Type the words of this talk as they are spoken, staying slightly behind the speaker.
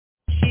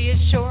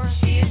is sure.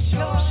 She is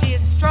sure. She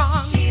is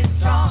strong. She is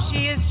strong.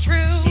 She is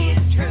true. She is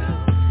true.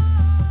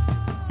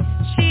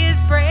 She is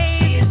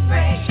brave. She is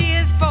brave. She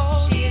is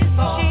bold. She is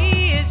bold.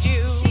 She is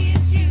you.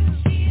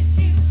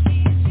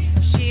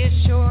 She is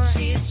sure.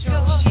 She is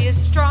sure. She is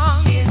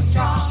strong. She is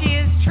strong. She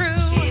is true.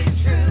 She is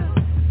true.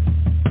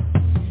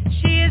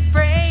 She is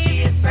brave.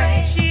 She is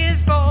brave. She is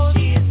bold.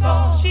 She is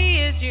bold. She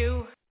is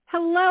you.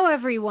 Hello,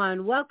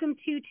 everyone. Welcome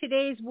to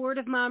today's Word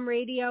of Mom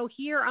Radio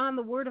here on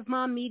the Word of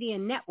Mom Media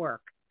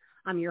Network.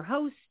 I'm your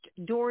host,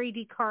 Dory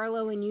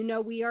DiCarlo, and you know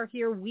we are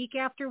here week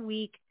after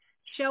week,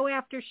 show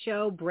after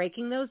show,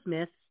 breaking those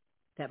myths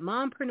that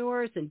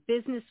mompreneurs and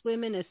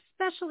businesswomen,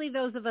 especially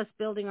those of us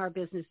building our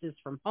businesses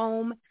from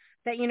home,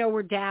 that, you know,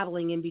 we're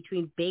dabbling in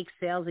between bake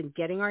sales and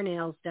getting our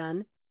nails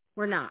done.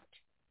 We're not.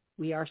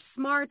 We are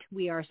smart,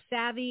 we are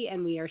savvy,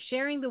 and we are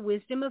sharing the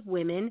wisdom of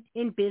women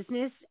in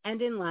business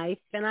and in life.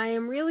 And I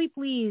am really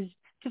pleased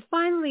to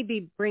finally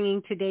be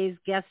bringing today's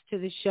guest to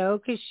the show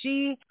because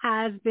she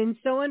has been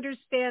so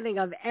understanding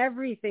of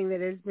everything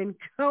that has been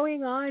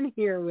going on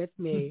here with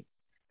me.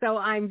 So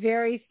I'm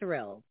very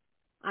thrilled.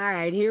 All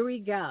right, here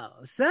we go.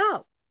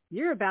 So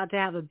you're about to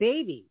have a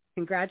baby.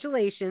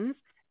 Congratulations.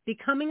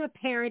 Becoming a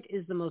parent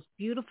is the most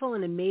beautiful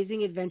and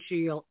amazing adventure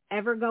you'll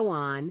ever go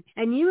on.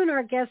 And you and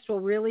our guest will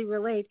really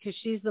relate because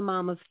she's the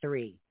mom of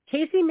 3.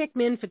 Casey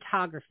McMinn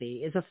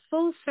Photography is a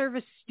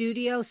full-service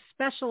studio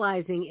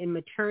specializing in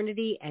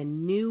maternity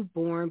and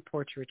newborn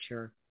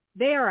portraiture.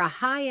 They are a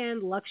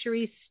high-end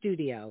luxury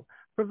studio,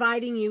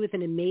 providing you with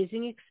an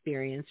amazing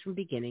experience from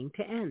beginning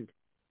to end.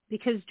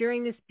 Because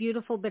during this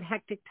beautiful but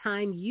hectic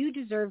time, you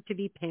deserve to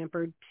be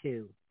pampered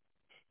too.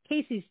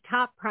 Casey's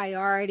top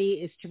priority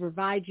is to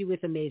provide you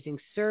with amazing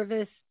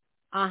service,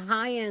 a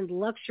high-end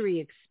luxury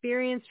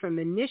experience from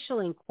initial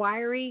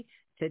inquiry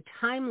to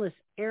timeless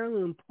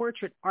heirloom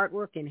portrait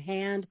artwork in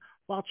hand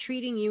while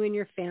treating you and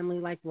your family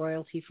like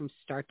royalty from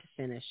start to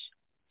finish.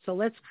 So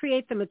let's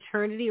create the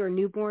maternity or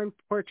newborn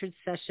portrait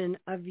session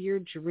of your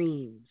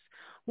dreams.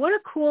 What a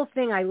cool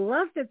thing. I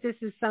love that this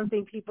is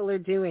something people are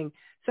doing.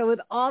 So with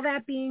all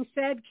that being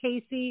said,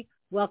 Casey,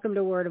 welcome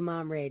to Word of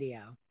Mom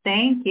Radio.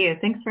 Thank you.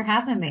 Thanks for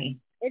having me.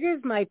 It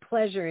is my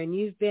pleasure, and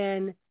you've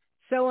been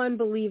so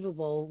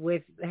unbelievable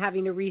with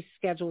having to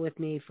reschedule with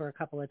me for a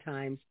couple of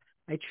times.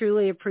 I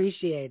truly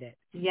appreciate it.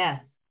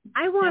 Yes,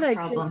 I want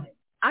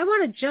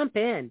to jump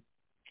in.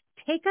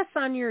 Take us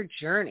on your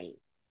journey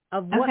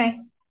of what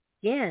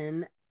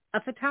began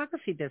a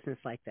photography business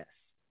like this.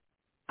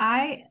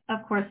 I,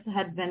 of course,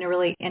 had been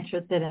really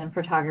interested in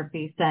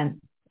photography since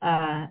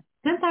I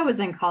was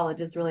in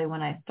college is really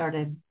when I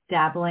started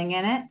dabbling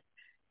in it.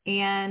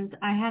 And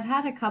I had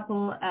had a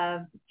couple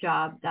of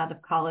jobs out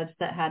of college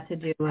that had to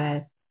do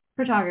with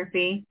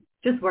photography,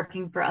 just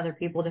working for other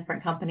people,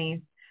 different companies,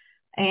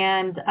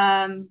 and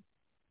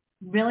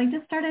really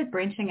just started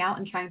branching out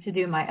and trying to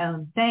do my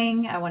own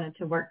thing. I wanted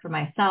to work for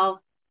myself.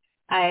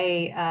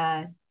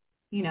 I,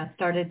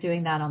 started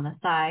doing that on the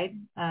side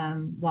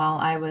while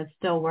I was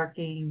still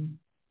working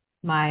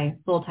my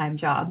full-time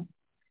job.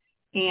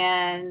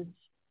 And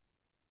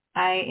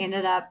I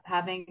ended up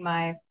having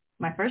my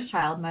first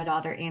child, my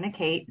daughter, Anna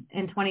Kate,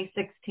 in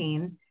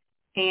 2016.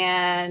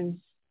 And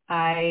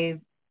I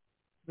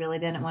really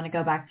didn't want to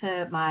go back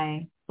to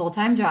my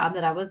full-time job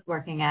that I was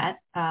working at.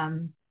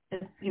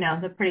 It's,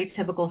 the pretty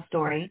typical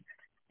story.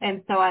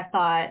 And so I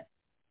thought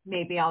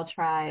maybe I'll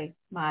try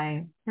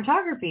my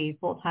photography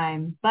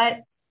full-time.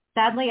 But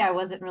sadly, I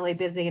wasn't really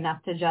busy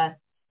enough to just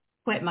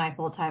quit my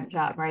full-time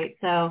job, right?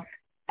 So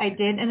I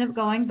did end up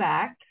going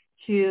back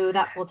to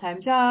that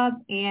full-time job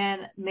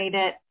and made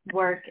it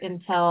work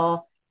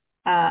until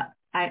I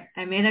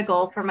made a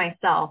goal for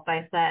myself.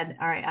 I said,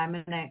 all right,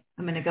 I'm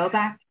gonna go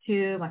back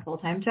to my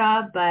full-time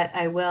job, but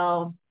I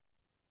will,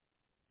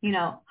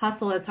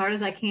 hustle as hard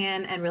as I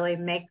can and really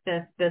make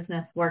this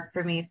business work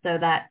for me so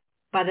that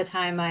by the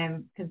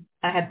time because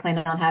I had planned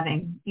on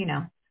having,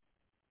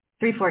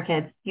 3-4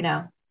 kids,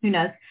 who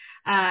knows.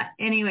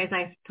 Anyways,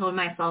 I told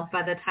myself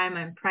by the time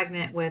I'm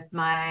pregnant with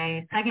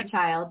my second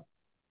child,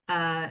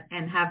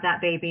 and have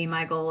that baby,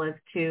 my goal is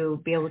to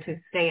be able to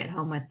stay at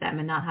home with them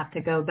and not have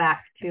to go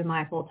back to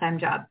my full-time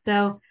job.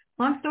 So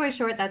long story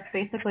short, that's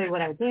basically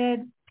what I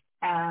did.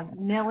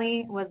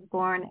 Millie was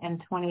born in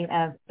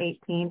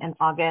 2018 in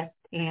August,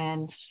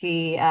 and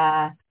she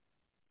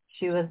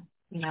was,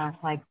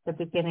 like the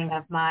beginning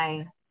of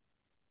my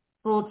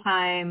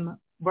full-time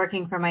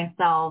working for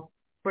myself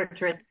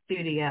portrait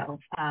studio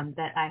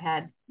that I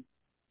had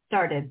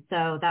started.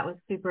 So that was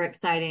super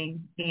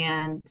exciting.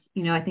 And,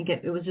 I think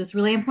it was just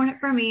really important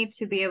for me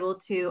to be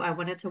able to, I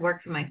wanted to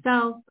work for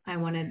myself. I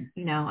wanted,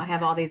 I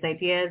have all these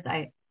ideas.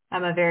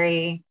 I'm a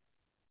very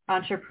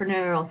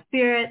entrepreneurial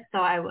spirit. So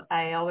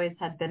I always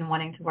had been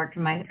wanting to work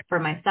for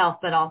myself,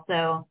 but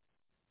also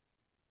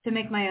to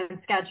make my own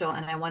schedule.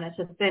 And I wanted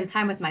to spend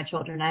time with my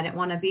children. I didn't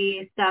want to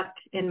be stuck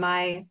in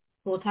my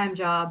full-time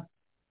job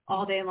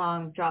all day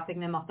long, dropping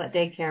them off at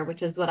daycare,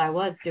 which is what I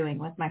was doing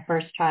with my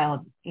first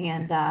child.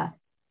 And,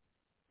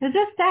 it was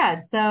just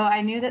sad. So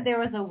I knew that there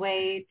was a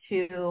way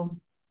to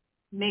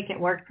make it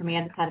work for me.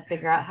 I just had to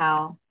figure out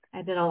how.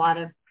 I did a lot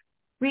of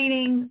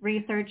reading,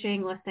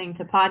 researching, listening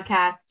to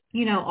podcasts,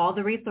 all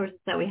the resources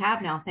that we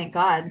have now, thank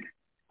God,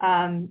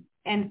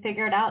 and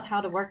figured out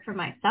how to work for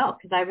myself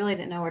because I really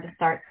didn't know where to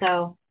start.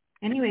 So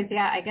anyways,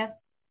 yeah, I guess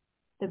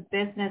the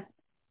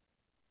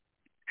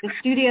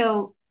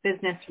studio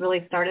business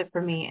really started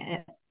for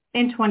me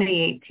in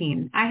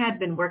 2018. I had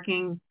been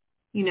working,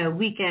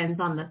 weekends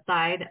on the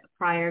side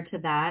prior to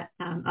that,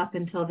 up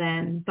until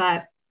then,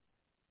 but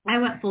I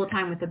went full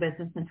time with the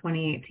business in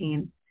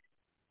 2018.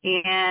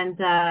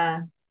 And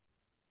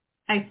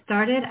I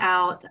started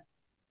out,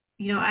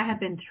 I had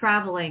been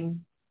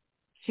traveling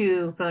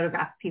to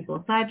photograph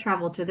people. So I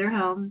traveled to their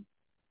homes,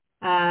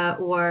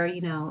 or,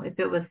 if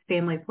it was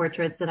family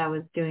portraits that I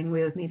was doing,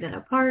 we would meet at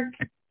a park,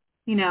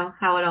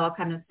 how it all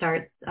kind of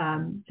starts,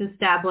 just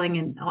dabbling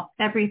in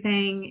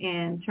everything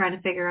and trying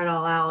to figure it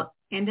all out.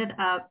 Ended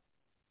up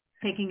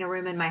taking a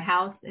room in my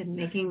house and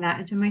making that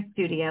into my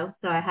studio.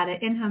 So I had an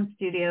in-home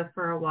studio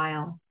for a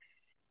while,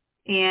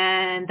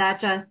 and that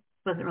just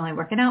wasn't really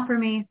working out for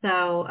me.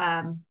 So,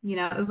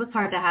 it was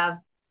hard to have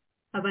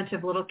a bunch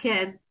of little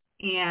kids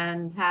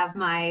and have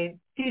my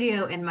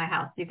studio in my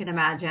house, you can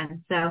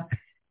imagine. So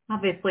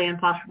obviously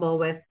impossible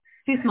with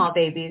two small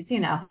babies, you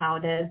know how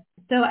it is.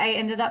 So I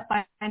ended up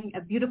finding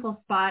a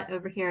beautiful spot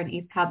over here in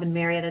East Cobb in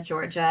Marietta,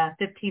 Georgia,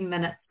 15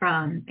 minutes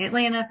from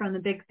Atlanta, from the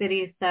big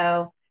city.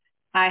 So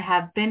I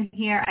have been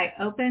here. I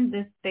opened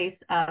this space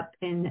up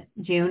in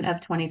June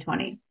of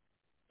 2020.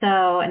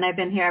 So, and I've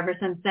been here ever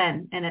since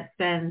then, and it's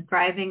been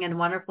thriving and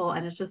wonderful.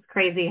 And it's just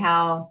crazy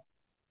how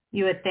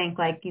you would think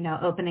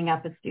opening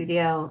up a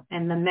studio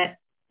in the midst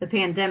of the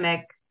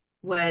pandemic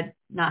would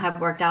not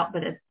have worked out,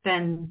 but it's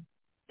been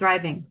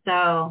thriving.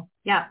 So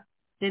yeah,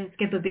 didn't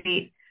skip a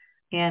beat.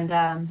 And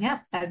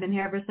I've been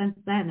here ever since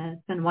then, and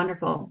it's been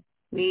wonderful.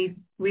 We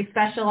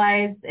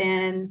specialize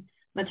in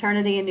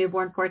maternity and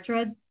newborn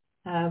portraits,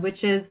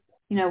 which is,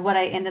 what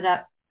I ended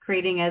up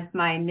creating as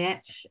my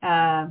niche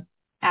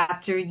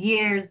after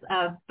years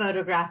of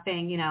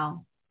photographing,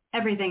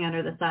 everything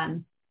under the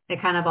sun.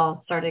 It kind of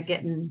all started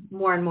getting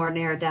more and more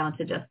narrowed down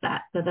to just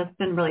that. So that's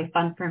been really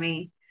fun for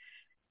me,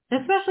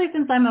 especially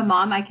since I'm a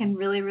mom. I can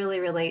really, really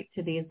relate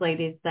to these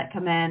ladies that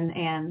come in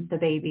and the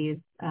babies.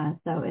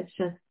 So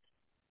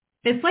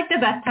it's like the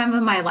best time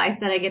of my life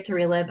that I get to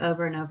relive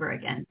over and over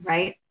again,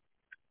 right?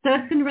 So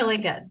it's been really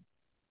good.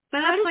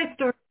 But that's my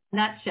story in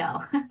a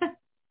nutshell.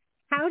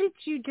 How did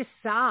you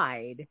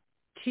decide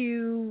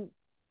to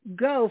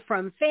go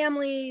from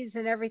families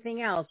and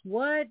everything else?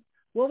 What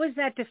was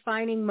that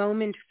defining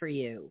moment for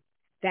you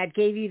that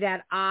gave you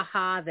that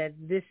aha that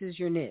this is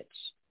your niche?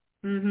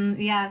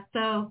 Mm-hmm. Yeah.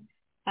 So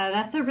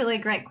that's a really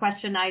great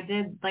question. I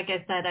did, like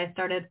I said, I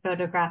started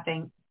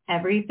photographing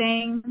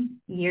everything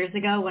years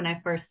ago when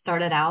I first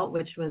started out,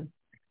 which was,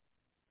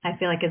 I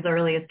feel like as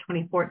early as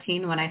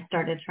 2014 when I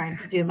started trying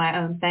to do my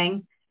own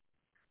thing.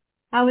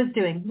 I was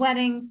doing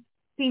weddings,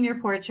 senior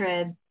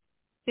portraits,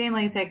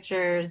 family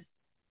pictures,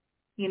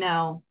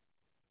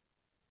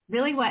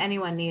 really what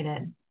anyone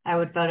needed. I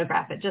would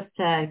photograph it just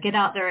to get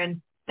out there.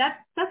 And that's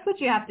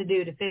what you have to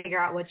do to figure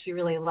out what you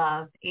really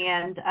love.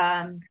 And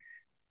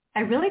I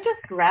really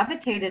just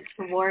gravitated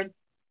towards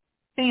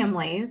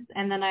families.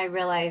 And then I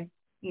realized,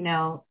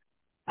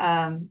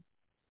 I've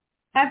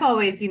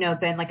always,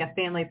 been like a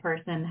family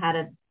person,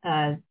 had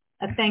a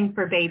thing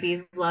for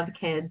babies, loved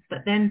kids.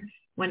 But then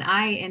when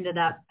I ended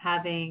up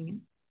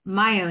having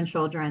my own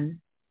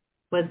children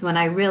was when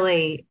I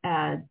really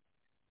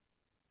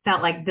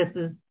felt like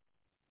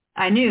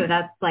I knew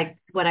that's like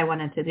what I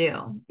wanted to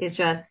do. It's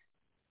just,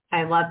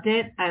 I loved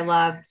it. I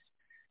loved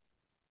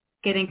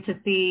getting to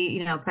see,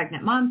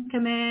 pregnant moms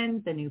come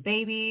in, the new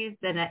babies.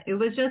 And it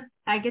was just,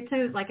 I get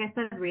to, like I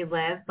said,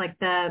 relive like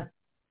the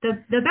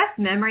best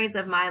memories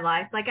of my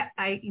life. Like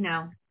I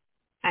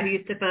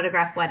used to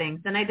photograph weddings,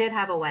 and I did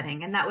have a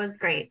wedding, and that was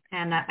great.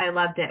 And I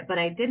loved it, but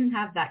I didn't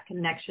have that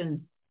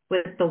connection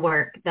with the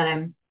work that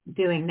I'm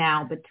doing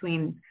now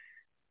between,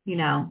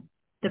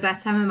 the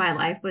best time of my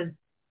life was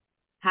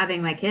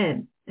having my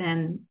kids.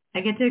 And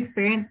I get to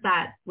experience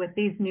that with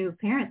these new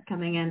parents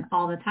coming in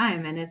all the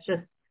time. And it's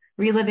just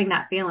reliving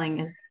that feeling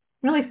is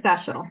really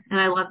special. And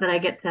I love that I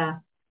get to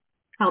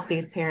help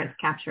these parents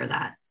capture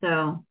that.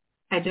 So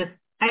I just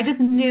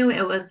knew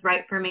it was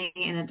right for me,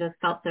 and it just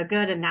felt so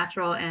good and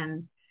natural,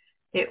 and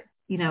it,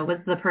 was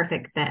the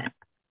perfect fit.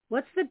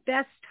 What's the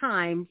best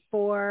time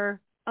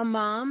for a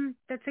mom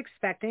that's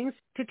expecting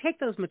to take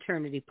those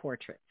maternity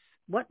portraits?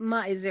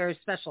 Is there a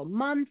special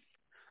month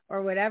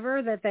or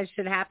whatever that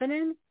should happen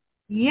in?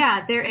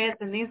 Yeah, there is.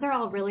 And these are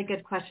all really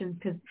good questions,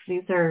 because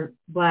these are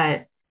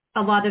what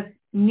a lot of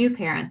new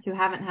parents who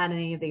haven't had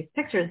any of these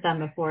pictures done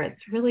before,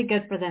 it's really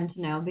good for them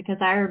to know. Because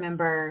I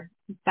remember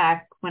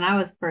back when I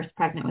was first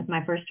pregnant with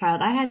my first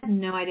child, I had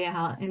no idea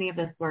how any of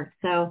this worked.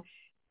 So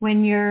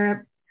when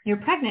you're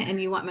pregnant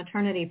and you want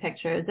maternity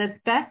pictures, it's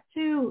best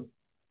to,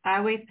 I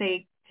always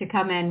say, to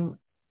come in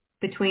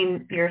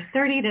between your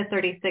 30 to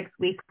 36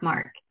 week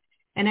mark.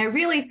 And I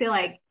really feel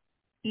like,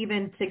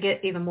 even to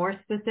get even more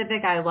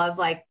specific, I love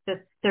like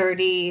the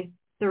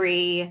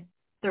 33,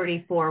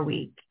 34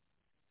 week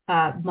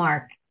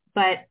mark.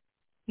 But,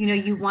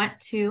 you want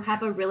to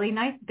have a really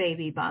nice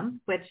baby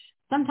bump, which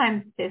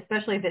sometimes,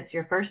 especially if it's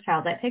your first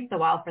child, that takes a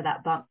while for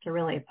that bump to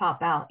really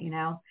pop out,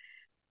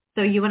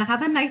 So you want to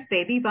have a nice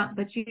baby bump,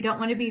 but you don't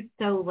want to be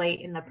so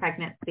late in the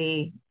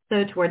pregnancy,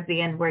 so towards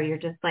the end where you're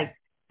just like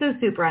so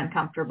super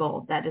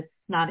uncomfortable that it's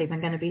not even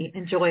going to be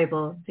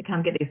enjoyable to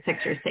come get these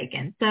pictures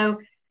taken. So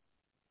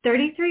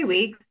 33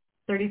 weeks,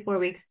 34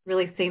 weeks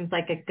really seems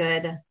like a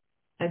good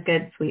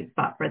sweet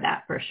spot for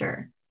that for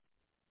sure.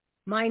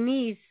 My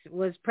niece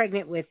was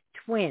pregnant with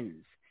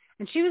twins,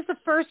 and she was the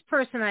first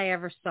person I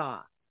ever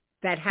saw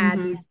that had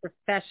these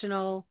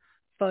professional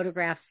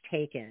photographs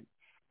taken.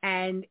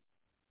 And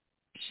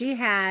she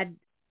had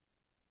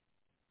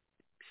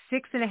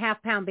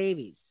 6.5-pound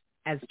babies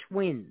as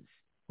twins.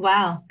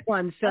 Wow.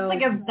 One. So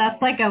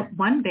that's like a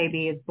one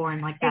baby is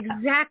born like that.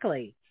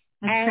 Exactly.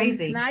 That's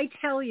crazy. And I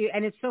tell you,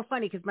 and it's so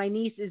funny because my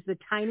niece is the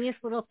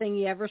tiniest little thing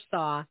you ever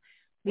saw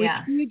with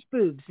huge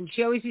boobs. And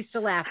she always used to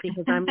laugh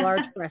because I'm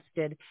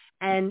large-breasted.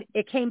 And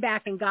it came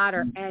back and got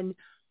her. And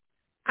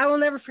I will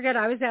never forget,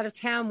 I was out of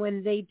town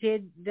when they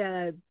did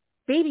the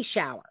baby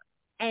shower.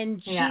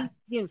 And she,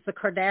 it's the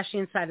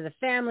Kardashian side of the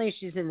family.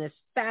 She's in this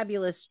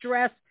fabulous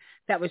dress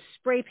that was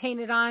spray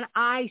painted on.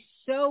 I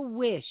so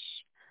wish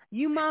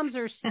you moms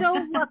are so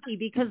lucky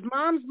because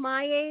moms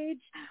my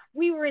age,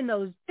 we were in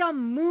those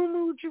dumb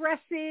moo-moo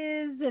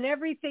dresses and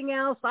everything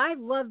else. I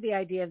love the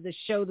idea of the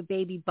show, the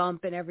baby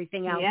bump and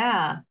everything else.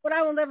 Yeah. But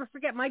I will never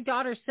forget, my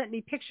daughter sent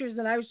me pictures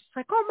and I was just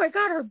like, oh my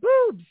God, her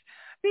boobs,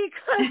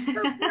 because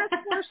her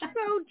breasts were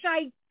so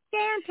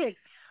gigantic.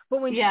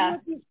 But when she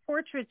had these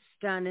portraits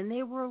done, and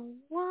they were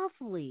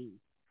lovely,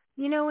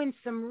 in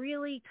some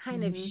really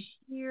kind of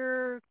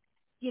sheer,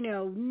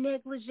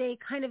 negligee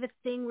kind of a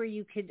thing where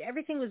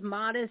everything was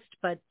modest,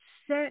 but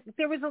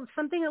there was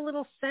something a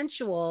little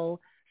sensual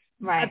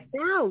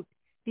about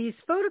these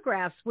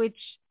photographs, which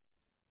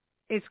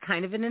is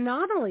kind of an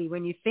anomaly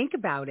when you think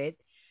about it.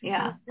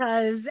 Yeah.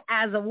 Because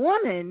as a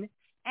woman,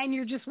 and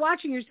you're just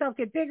watching yourself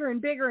get bigger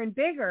and bigger and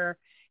bigger,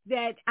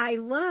 that I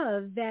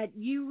love that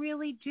you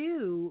really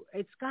do.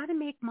 It's got to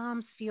make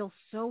moms feel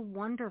so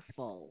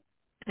wonderful.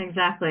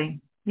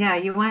 Exactly. Yeah.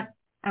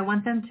 I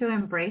want them to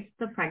embrace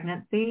the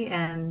pregnancy,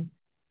 and,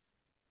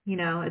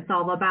 it's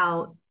all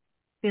about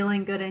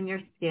feeling good in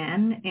your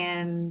skin,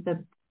 and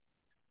the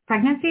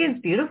pregnancy is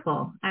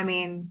beautiful. I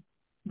mean,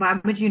 why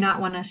would you not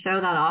want to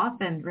show that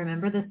off and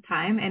remember this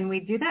time? And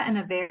we do that in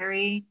a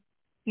very,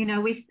 we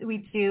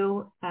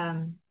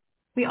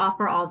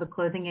offer all the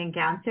clothing and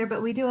gowns here,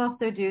 but we do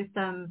also do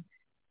some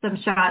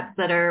shots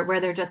that are where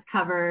they're just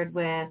covered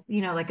with,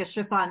 like a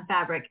chiffon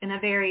fabric in a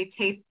very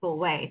tasteful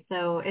way.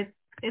 So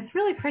it's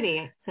really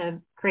pretty to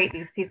create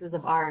these pieces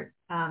of art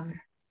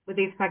with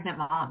these pregnant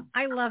moms.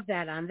 I love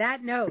that. On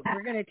that note,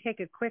 we're going to take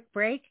a quick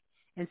break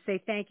and say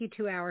thank you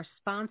to our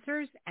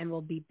sponsors, and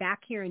we'll be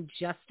back here in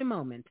just a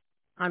moment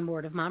on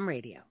Word of Mom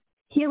Radio.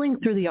 Healing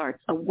Through the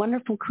Arts, a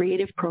wonderful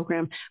creative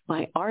program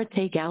by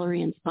Arte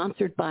Gallery and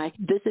sponsored by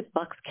Visit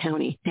Bucks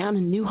County down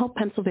in New Hope,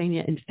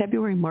 Pennsylvania in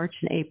February, March,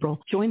 and April.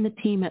 Join the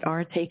team at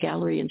Arte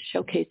Gallery and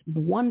showcase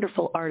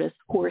wonderful artists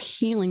who are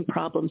healing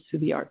problems through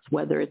the arts,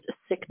 whether it's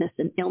sickness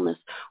and illness,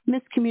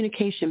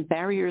 miscommunication,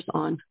 barriers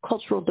on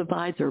cultural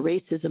divides or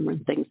racism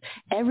and things.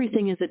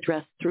 Everything is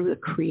addressed through the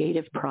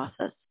creative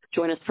process.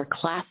 Join us for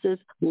classes,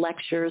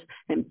 lectures,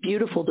 and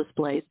beautiful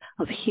displays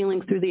of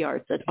healing through the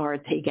arts at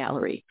Arte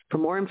Gallery. For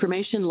more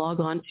information,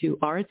 log on to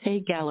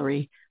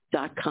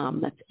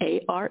artegallery.com. That's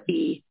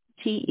ARETE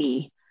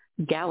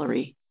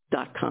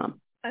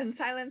gallery.com.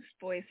 Unsilenced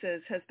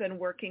Voices has been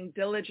working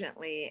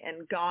diligently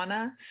in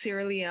Ghana,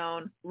 Sierra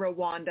Leone,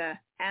 Rwanda,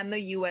 and the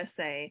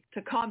USA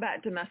to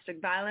combat domestic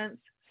violence,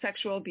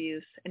 sexual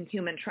abuse, and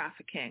human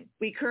trafficking.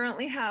 We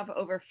currently have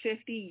over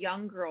 50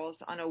 young girls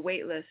on a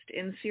wait list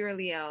in Sierra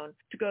Leone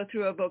to go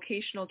through a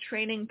vocational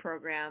training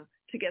program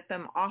to get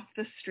them off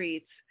the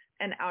streets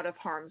and out of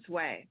harm's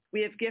way.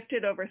 We have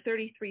gifted over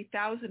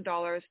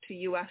 $33,000 to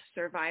U.S.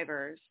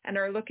 survivors and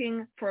are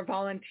looking for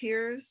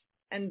volunteers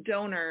and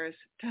donors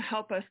to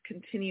help us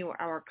continue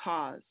our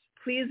cause.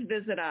 Please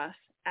visit us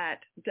at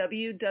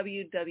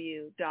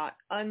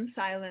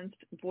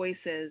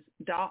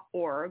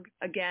www.unsilencedvoices.org.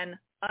 Again,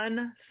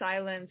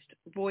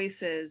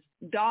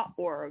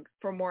 unsilencedvoices.org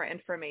for more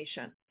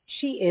information.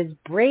 She is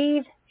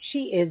brave,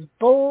 she is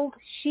bold,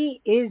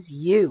 she is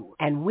you,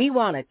 and we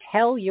want to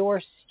tell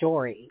your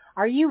story.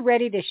 Are you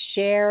ready to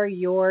share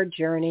your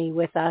journey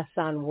with us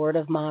on Word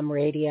of Mom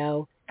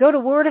Radio? Go to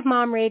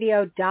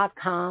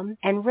wordofmomradio.com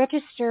and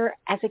register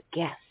as a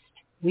guest.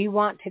 We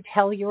want to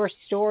tell your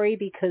story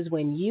because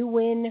when you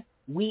win,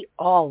 we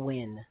all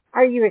win.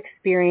 Are you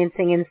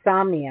experiencing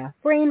insomnia,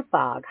 brain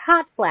fog,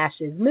 hot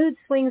flashes, mood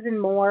swings, and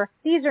more?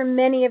 These are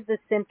many of the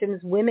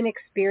symptoms women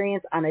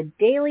experience on a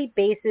daily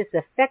basis,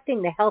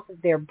 affecting the health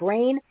of their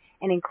brain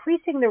and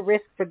increasing the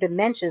risk for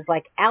dementias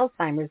like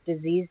Alzheimer's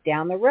disease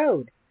down the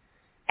road.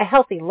 A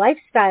healthy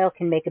lifestyle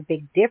can make a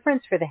big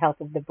difference for the health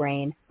of the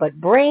brain,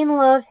 but Brain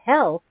Love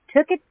Health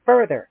took it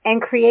further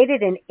and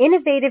created an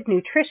innovative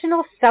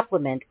nutritional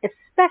supplement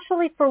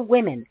especially for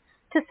women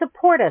to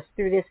support us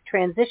through this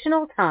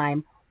transitional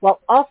time while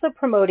also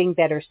promoting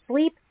better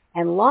sleep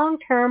and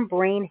long-term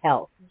brain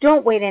health.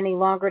 Don't wait any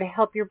longer to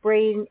help your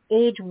brain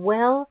age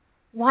well.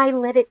 Why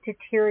let it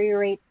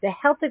deteriorate? The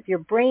health of your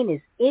brain is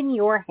in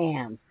your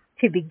hands.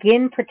 To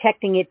begin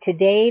protecting it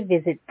today,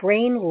 visit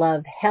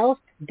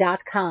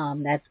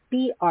brainlovehealth.com. That's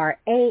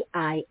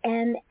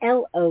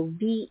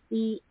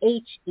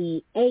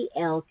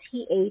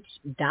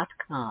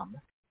BrainLovehealth.com.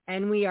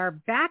 And we are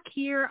back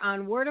here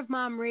on Word of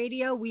Mom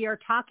Radio. We are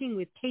talking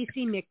with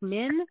Casey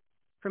McMinn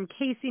from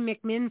Casey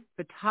McMinn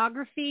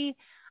Photography.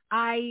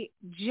 I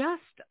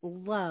just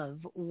love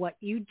what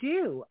you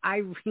do.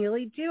 I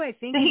really do. I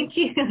think. Thank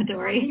you,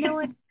 Dory. You know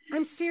what?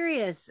 I'm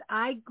serious.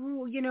 I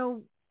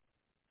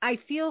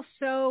feel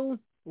so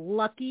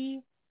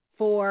lucky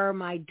for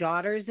my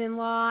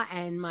daughters-in-law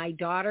and my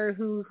daughter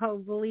who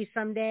hopefully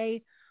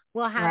someday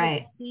will have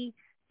a baby,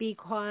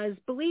 because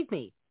believe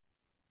me,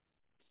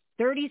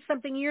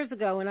 30-something years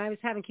ago when I was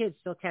having kids,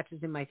 still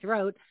catches in my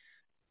throat.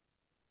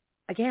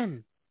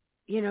 Again,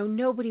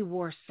 nobody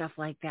wore stuff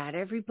like that.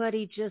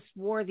 Everybody just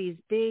wore these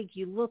big,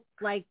 you look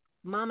like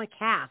Mama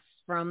Cass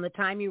from the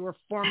time you were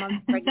 4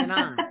 months pregnant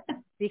on,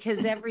 because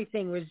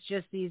everything was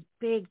just these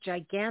big,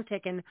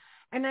 gigantic, and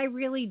I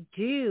really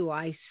do.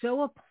 I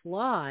so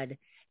applaud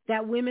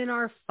that women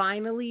are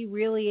finally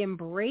really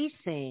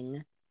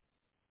embracing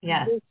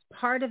this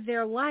part of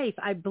their life.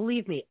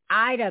 Believe me,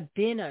 I'd have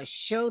been a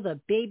show the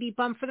baby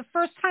bump for the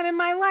first time in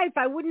my life.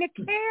 I wouldn't have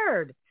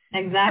cared.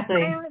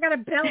 Exactly. I got a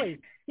belly.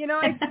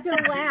 I still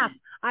laugh.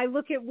 I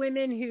look at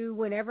women who,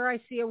 whenever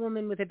I see a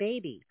woman with a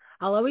baby,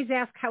 I'll always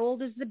ask, how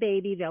old is the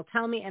baby? They'll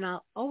tell me, and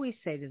I'll always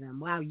say to them,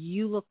 wow,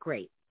 you look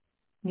great.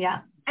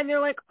 Yeah. And they're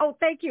like, oh,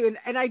 thank you.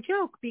 And I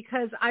joke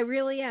because I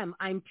really am.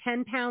 I'm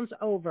 10 pounds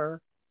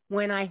over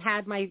when I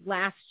had my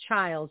last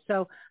child.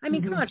 So, I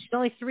mean, come on, she's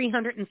only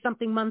 300 and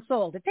something months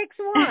old. It takes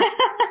a while.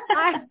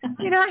 I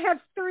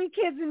had 3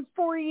 kids in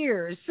 4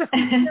 years. So,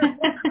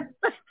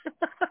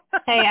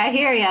 Hey, I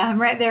hear you. I'm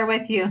right there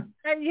with you.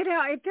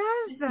 It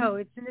does, though.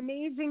 It's an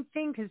amazing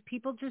thing because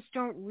people just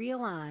don't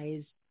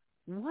realize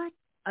what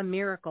a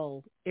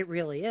miracle it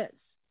really is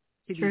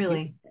to be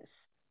doing this.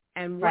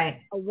 And what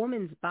a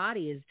woman's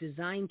body is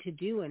designed to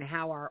do and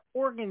how our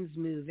organs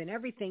move and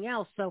everything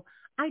else. So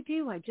I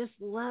just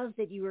love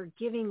that you are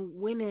giving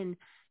women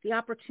the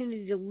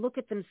opportunity to look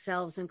at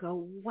themselves and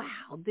go,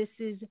 wow, this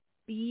is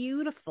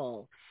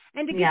beautiful.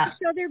 And to get to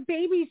show their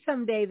baby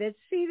someday that,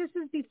 see, this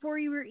is before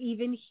you were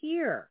even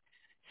here.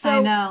 So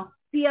I know.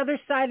 The other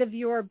side of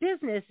your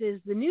business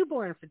is the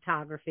newborn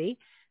photography.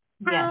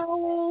 How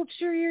old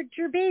should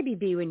your baby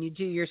be when you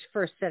do your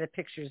first set of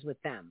pictures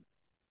with them?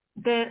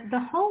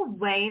 The whole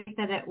way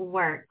that it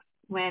works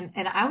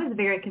and I was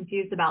very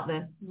confused about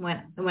this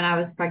when I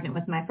was pregnant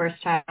with my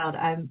first child.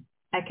 I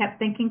kept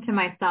thinking to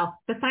myself,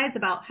 besides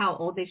about how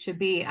old they should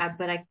be,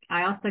 but I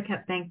also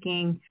kept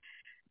thinking,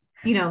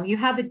 you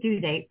have a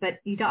due date, but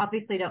you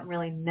obviously don't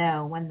really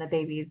know when the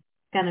baby's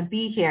going to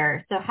be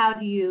here. So how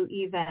do you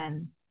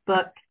even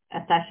book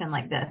a session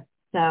like this?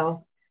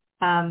 So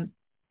how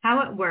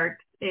it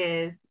works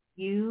is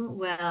you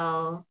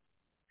will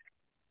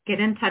get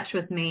in touch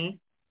with me,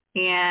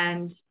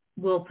 and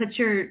we'll put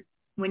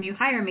when you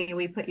hire me,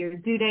 we put your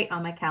due date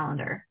on my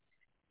calendar.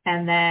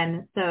 And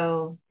then,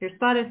 so your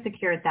spot is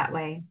secured that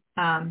way.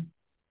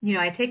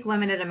 I take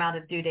limited amount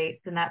of due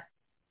dates, and that's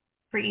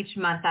for each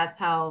month. That's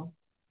how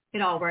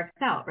it all works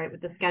out, right,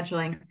 with the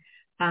scheduling.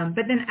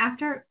 But then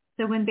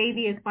so when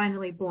baby is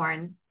finally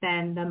born,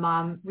 then the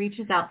mom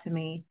reaches out to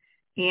me,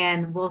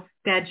 and we'll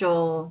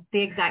schedule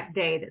the exact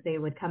day that they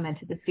would come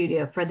into the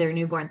studio for their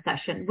newborn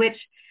session, which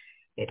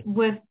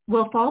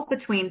will fall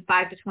between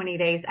 5 to 20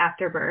 days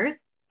after birth.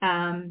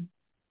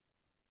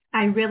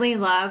 I really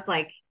love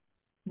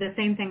the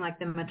same thing like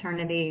the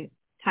maternity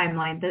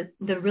timeline.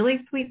 The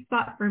really sweet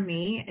spot for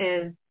me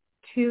is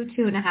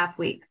 2.5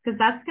 weeks, because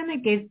that's going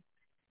to give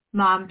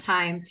mom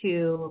time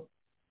to,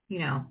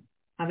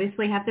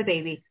 obviously have the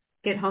baby,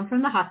 get home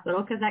from the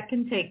hospital, because that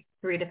can take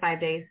 3 to 5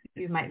 days.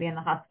 You might be in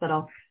the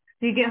hospital.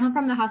 So you get home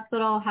from the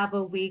hospital, have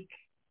a week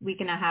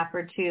and a half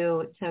or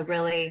two to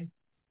really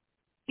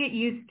get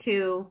used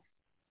to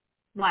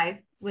life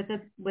with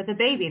a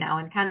baby now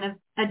and kind of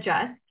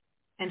adjust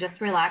and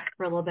just relax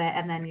for a little bit.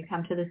 And then you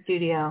come to the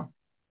studio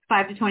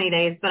 5 to 20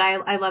 days. But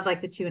I love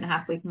the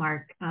 2.5 week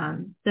mark.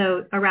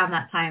 So around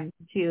that time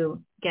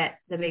to get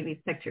the baby's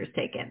pictures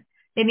taken.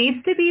 It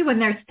needs to be when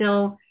they're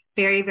still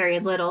very, very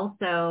little.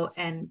 So,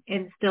 and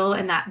still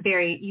in that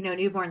very,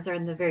 newborns are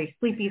in the very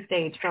sleepy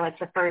stage for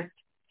the first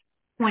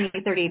 20,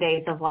 30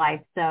 days of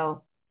life.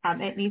 So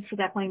it needs to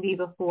definitely be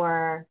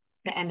before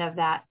the end of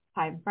that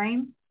time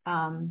frame.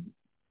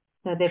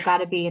 So they've got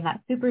to be in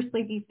that super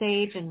sleepy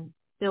stage and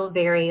still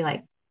very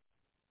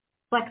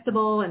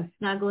flexible and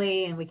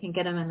snuggly, and we can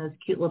get them in those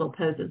cute little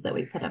poses that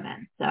we put them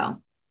in.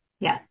 So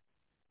yes,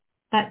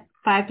 that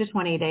 5 to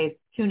 20 days,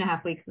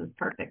 2.5 weeks is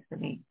perfect for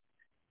me.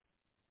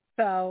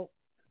 So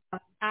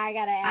I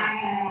got to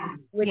ask,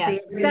 with the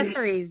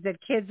accessories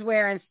that kids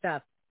wear and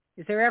stuff,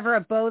 is there ever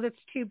a bow that's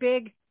too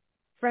big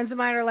Friends of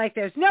mine are like,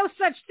 there's no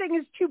such thing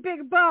as too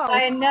big a bow.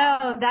 I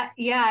know that.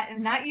 Yeah.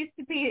 And that used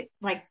to be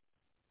like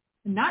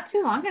not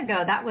too long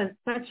ago. That was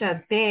such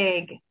a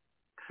big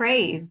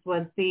craze,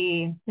 was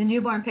the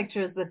newborn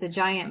pictures with the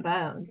giant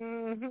bows.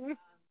 Mm-hmm.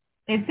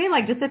 It seemed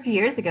like just a few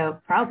years ago,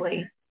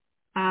 probably.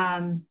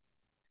 I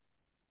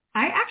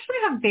actually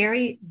have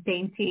very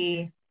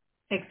dainty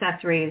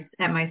accessories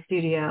at my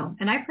studio,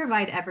 and I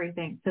provide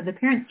everything. So the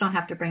parents don't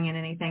have to bring in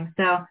anything.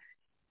 So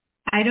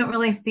I don't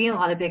really see a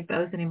lot of big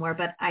bows anymore,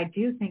 but I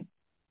do think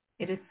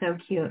it is so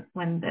cute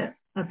when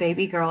a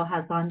baby girl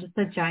has on just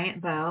a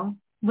giant bow.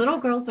 Little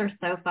girls are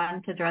so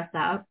fun to dress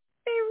up,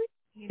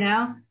 you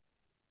know?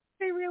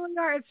 They really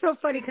are. It's so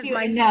funny because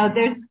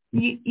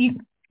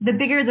the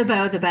bigger the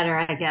bow, the better,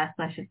 I guess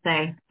I should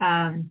say.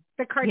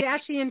 The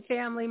Kardashian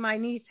family, my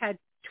niece had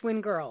twin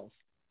girls.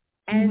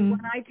 And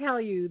when I tell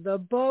you, the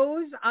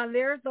bows on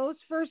those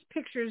first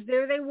pictures,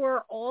 there they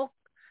were all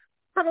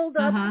huddled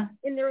up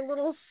in their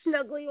little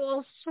snuggly,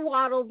 all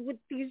swaddled with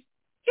these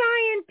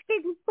giant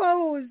pink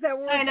bows that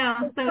were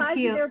the size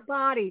of their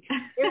body.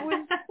 It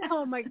was,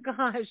 oh my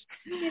gosh.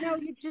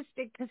 You just,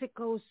 because it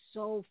goes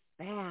so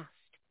fast.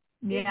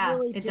 Yeah, it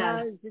really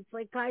does. It's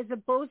like, guys, the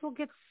bows will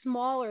get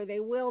smaller.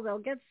 They'll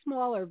get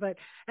smaller.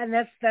 And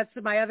that's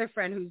my other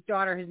friend whose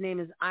daughter, his name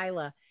is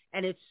Isla.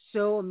 And it's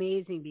so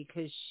amazing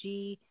because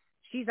she's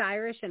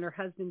Irish and her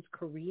husband's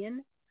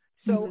Korean.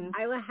 So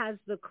Isla has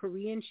the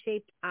Korean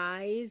shaped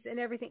eyes and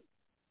everything.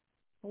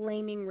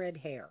 Flaming red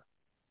hair.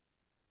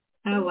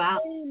 Oh, wow.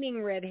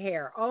 Flaming red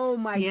hair. Oh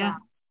my God.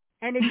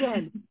 And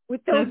again,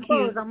 with those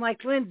bows, I'm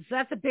like, Linz,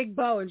 that's a big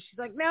bow. And she's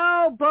like,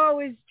 no, bow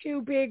is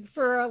too big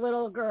for a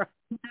little girl.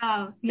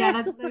 No, yeah,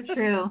 that's so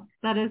true.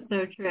 That is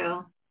so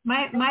true.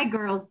 My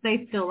girls,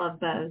 they still love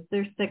bows.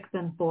 They're 6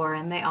 and 4,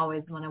 and they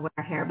always want to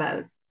wear hair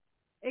bows.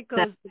 It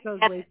goes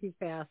way too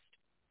fast.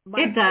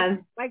 It does.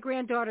 My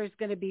granddaughter's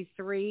going to be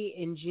 3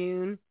 in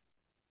June.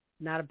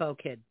 Not a bow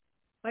kid.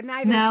 But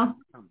neither. No.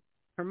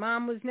 Her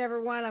mom was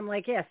never one. I'm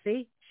like, yeah,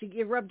 see?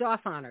 It rubbed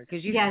off on her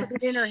because you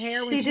put it in her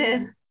hair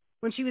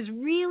when she was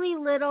really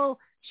little.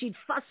 She'd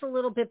fuss a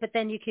little bit, but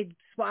then you could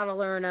swaddle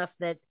her enough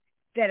that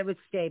it would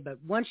stay. But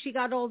once she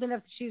got old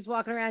enough that she was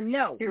walking around,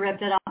 no. She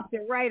ripped it off.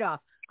 It right off.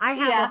 I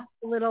have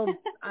a little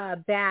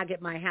bag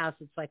at my house.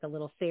 It's like a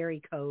little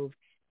fairy cove,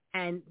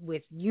 and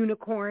with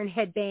unicorn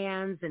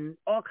headbands and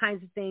all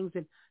kinds of things.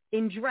 And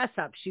in dress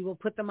up, she will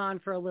put them on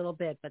for a little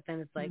bit, but then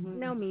it's like,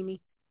 no,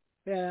 Mimi.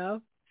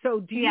 So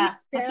do you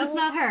that's just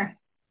not her.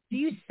 Do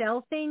you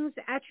sell things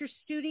at your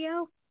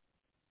studio?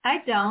 I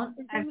don't.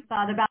 I've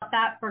thought about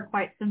that for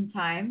quite some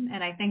time,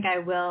 and I think I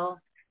will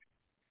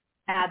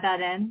add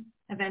that in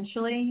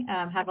eventually.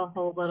 Have a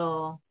whole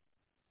little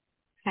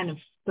kind of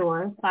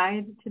store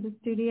side to the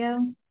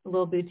studio, a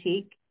little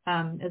boutique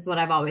is what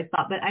I've always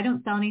thought. But I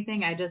don't sell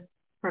anything. I just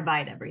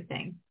provide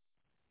everything.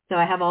 So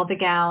I have all the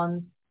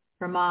gowns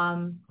for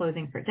mom,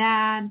 clothing for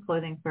dad,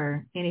 clothing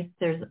for if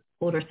there's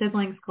older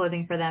siblings,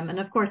 clothing for them, and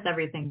of course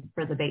everything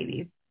for the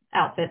babies,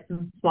 outfits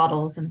and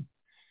swaddles and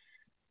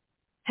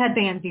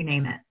headbands, you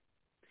name it.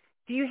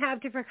 Do you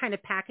have different kind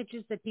of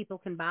packages that people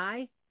can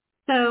buy?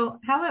 So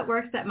how it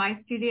works at my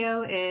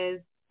studio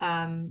is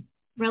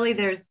really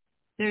there's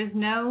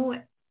no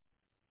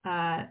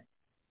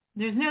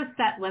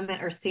set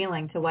limit or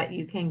ceiling to what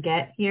you can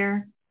get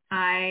here.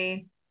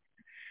 I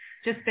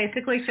just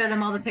basically show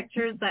them all the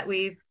pictures that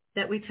we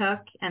took,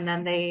 and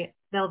then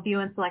they'll view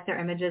and select their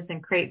images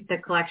and create the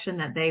collection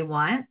that they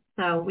want.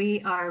 So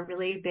we are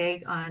really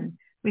big on,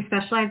 we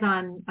specialize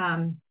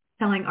on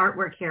selling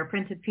artwork here,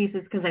 printed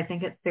pieces, because I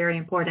think it's very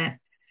important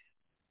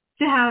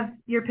to have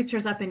your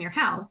pictures up in your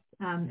house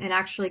and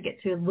actually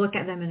get to look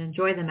at them and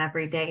enjoy them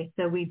every day.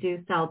 So we do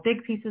sell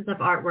big pieces of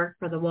artwork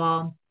for the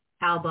wall,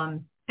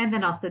 albums, and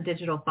then also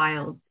digital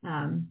files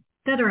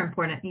that are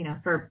important,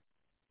 for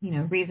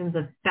reasons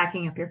of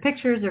backing up your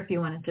pictures, or if you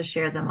wanted to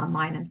share them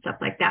online and stuff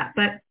like that.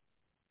 But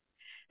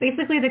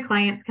basically the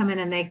clients come in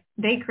and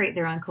they create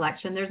their own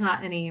collection. There's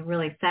not any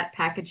really set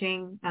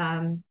packaging.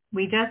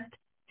 We just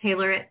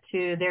tailor it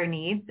to their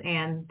needs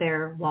and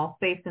their wall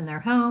space in their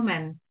home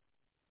and,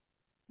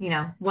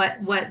 what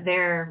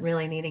they're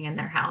really needing in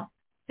their house.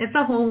 It's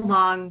a whole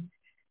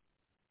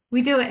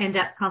we do an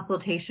in-depth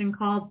consultation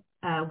call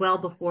well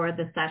before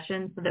the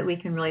session so that we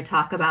can really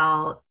talk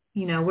about,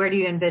 where do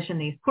you envision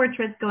these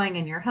portraits going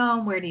in your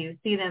home? Where do you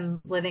see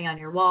them living on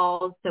your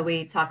walls? So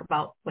we talk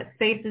about what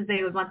spaces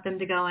they would want them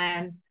to go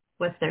in,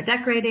 what's their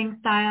decorating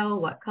style,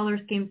 what color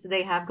schemes do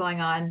they have going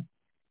on,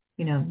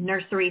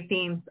 nursery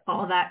themes,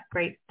 all that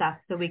great stuff.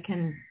 So we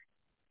can,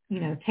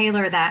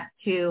 tailor that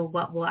to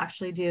what we'll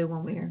actually do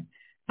when we're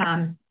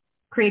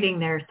creating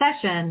their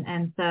session.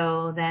 And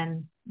so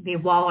then the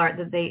wall art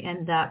that they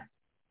end up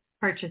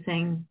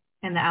purchasing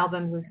in the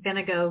albums is going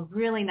to go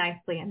really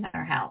nicely in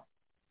their house.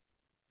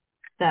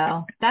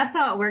 So that's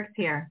how it works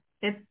here.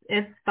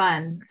 It's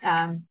fun,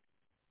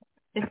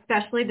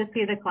 especially to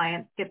see the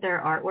clients get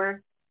their artwork.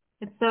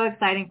 It's so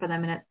exciting for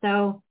them, and it's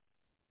so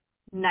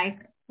nice.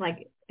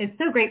 Like, it's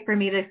so great for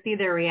me to see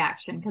their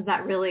reaction, because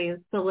that really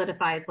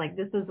solidifies, like,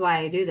 this is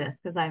why I do this,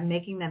 because I'm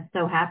making them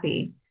so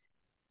happy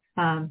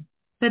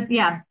But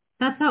yeah,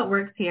 that's how it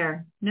works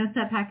here. No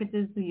set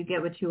packages, so you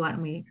get what you want.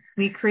 And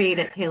we create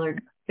it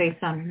tailored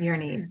based on your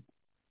needs.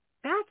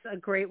 That's a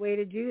great way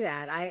to do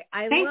that. I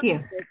Thank you.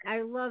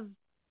 I love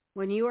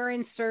when you are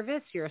in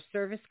service, you're a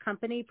service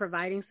company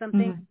providing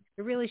something. Mm-hmm.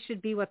 It really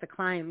should be what the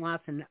client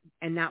wants and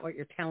not what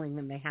you're telling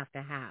them they have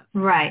to have.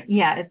 Right.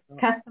 Yeah. It's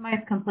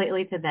customized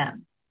completely to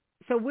them.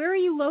 So where are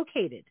you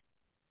located?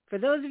 For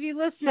those of you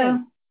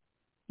listening.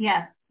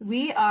 Yes,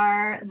 we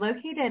are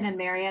located in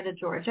Marietta,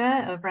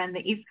 Georgia, over in the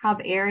East Cobb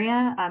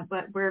area,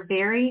 but we're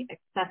very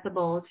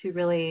accessible to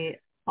really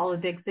all the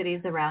big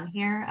cities around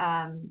here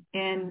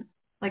in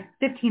like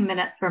 15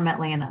 minutes from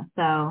Atlanta.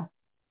 So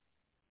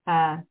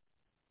I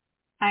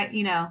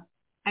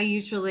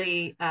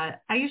usually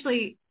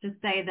just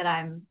say that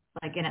I'm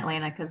like in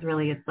Atlanta because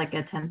really it's like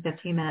a 10,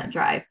 15 minute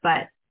drive,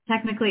 but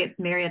technically it's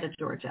Marietta,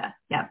 Georgia.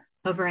 Yep.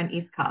 Over in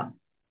East Cobb.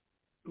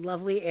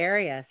 Lovely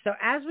area. So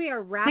as we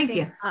are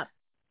wrapping up,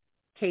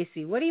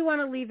 Casey, what do you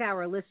want to leave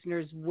our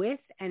listeners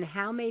with and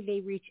how may they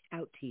reach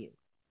out to you?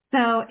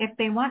 So if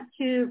they want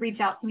to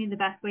reach out to me, the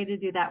best way to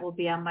do that will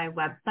be on my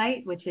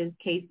website, which is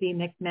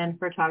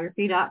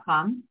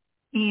CaseyMcMinnPhotography.com.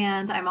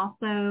 And I'm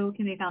also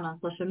can be found on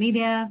social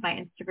media.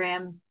 My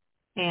Instagram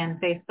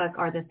and Facebook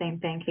are the same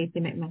thing, Casey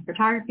McMinn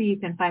Photography. You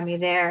can find me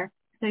there.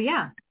 So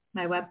yeah,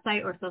 my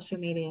website or social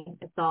media,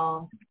 it's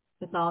all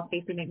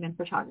Casey McMinn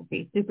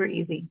Photography. Super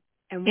easy.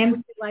 And what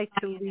would you like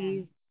to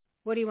leave?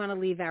 What do you want to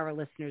leave our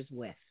listeners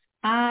with?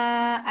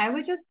 I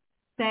would just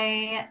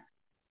say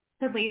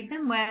to leave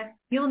them with,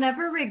 you'll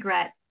never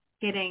regret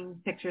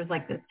getting pictures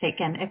like this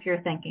taken if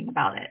you're thinking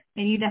about it.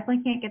 And you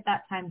definitely can't get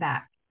that time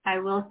back. I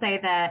will say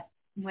that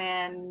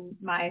when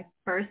my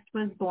first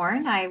was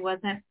born, I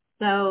wasn't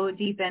so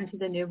deep into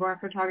the newborn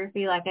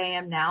photography like I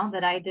am now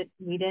that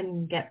we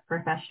didn't get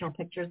professional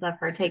pictures of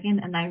her taken.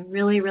 And I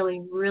really,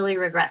 really, really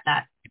regret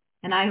that.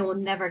 And I will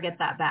never get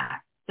that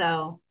back.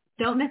 So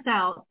don't miss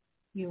out.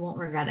 You won't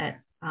regret it.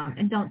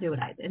 And don't do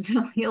what I did.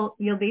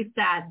 You'll be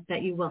sad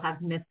that you will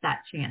have missed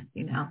that chance,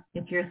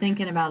 If you're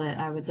thinking about it,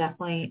 I would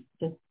definitely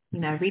just,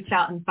 reach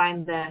out and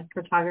find the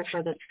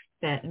photographer that's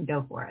fit and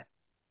go for it.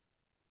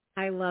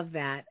 I love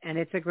that. And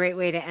it's a great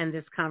way to end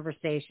this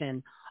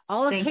conversation.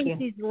 All of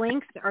Casey's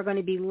links are going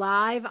to be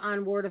live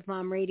on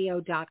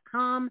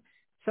wordofmomradio.com.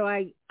 So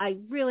I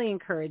really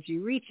encourage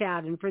you, reach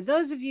out. And for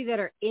those of you that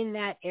are in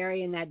that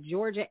area, in that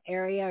Georgia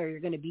area, or you're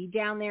going to be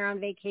down there on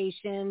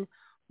vacation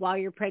while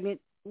you're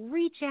pregnant,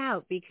 reach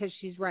out because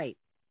she's right.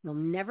 You'll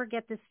never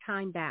get this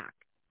time back.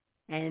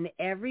 And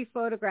every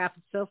photograph,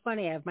 it's so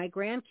funny. I have my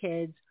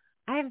grandkids.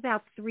 I have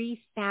about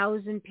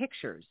 3,000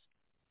 pictures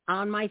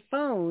on my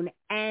phone,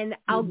 and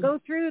I'll go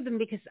through them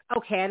because,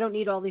 I don't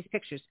need all these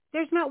pictures.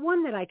 There's not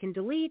one that I can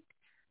delete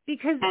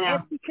because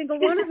every single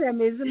one of them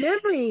is a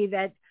memory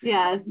that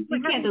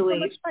you can't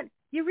delete. So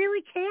you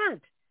really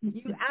can't.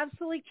 You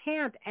absolutely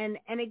can't. And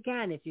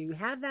again, if you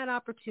have that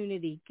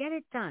opportunity, get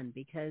it done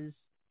because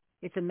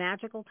it's a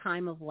magical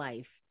time of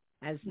life.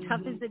 As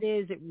tough as it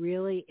is, it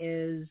really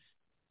is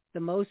the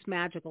most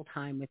magical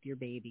time with your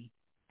baby.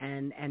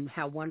 And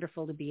how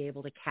wonderful to be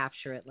able to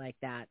capture it like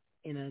that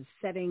in a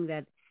setting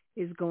that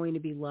is going to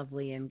be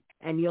lovely. And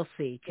you'll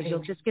see, because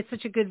you'll just get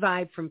such a good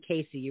vibe from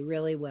Casey. You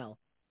really will.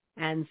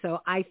 And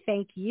so I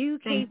thank you,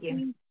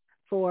 Casey,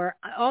 for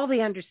all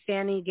the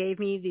understanding you gave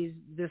me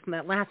this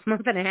last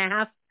month and a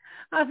half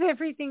of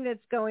everything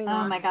that's going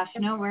on. Oh, my gosh,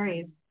 no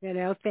worries.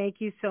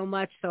 Thank you so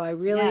much. So I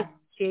really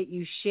appreciate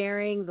you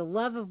sharing the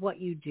love of what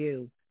you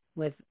do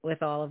with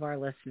all of our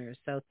listeners.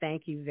 So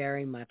thank you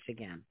very much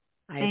again.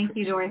 Thank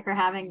you, Dory, for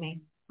having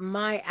me.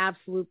 My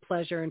absolute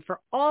pleasure. And for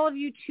all of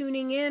you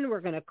tuning in, we're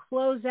going to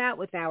close out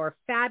with our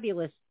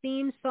fabulous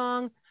theme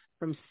song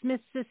from Smith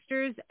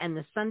Sisters and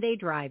the Sunday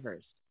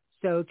Drivers.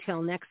 So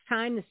till next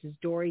time, this is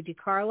Dory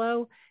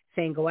DiCarlo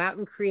saying go out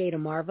and create a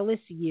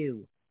marvelous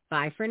you.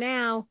 Bye for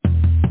now.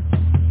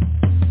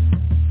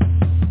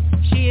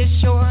 She is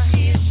sure.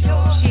 She is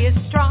sure. She is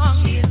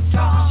strong. She is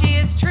strong. She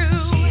is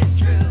true. She is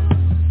true.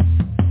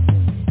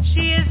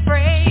 She is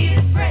brave. She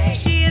is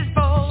brave. She is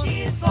bold.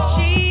 She is bold.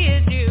 She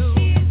is you.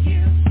 She is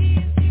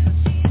you.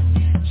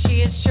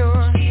 She is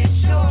sure. She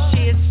is sure.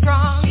 She is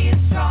strong. She is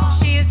strong.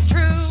 She is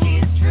true. She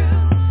is true.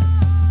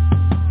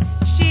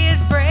 She is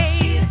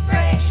brave. She is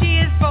brave. She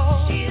is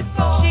bold. She is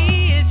bold. She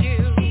is you.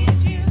 She is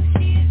you.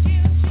 She is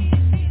you. She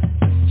is you.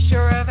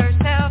 Sure of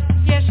herself.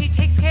 Yeah, she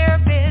takes care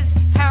of biz.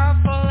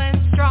 Powerful and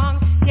strong.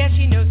 Yeah,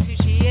 she knows who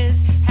she is.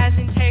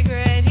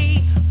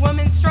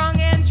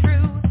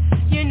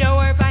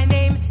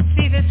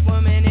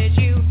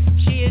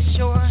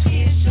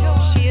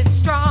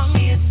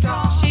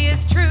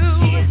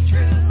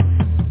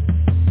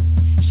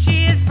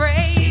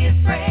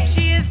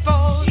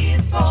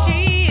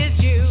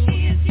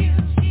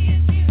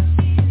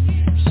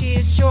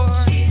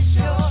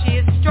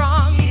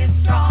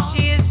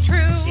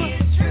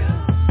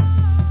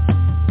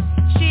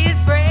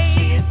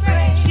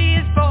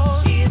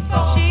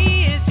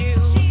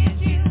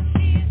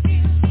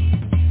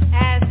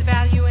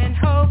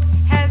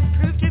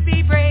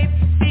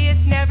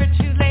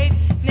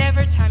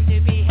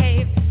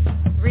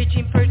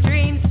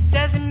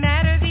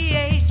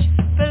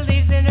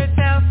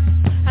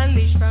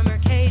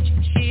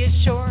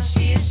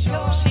 She is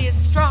sure.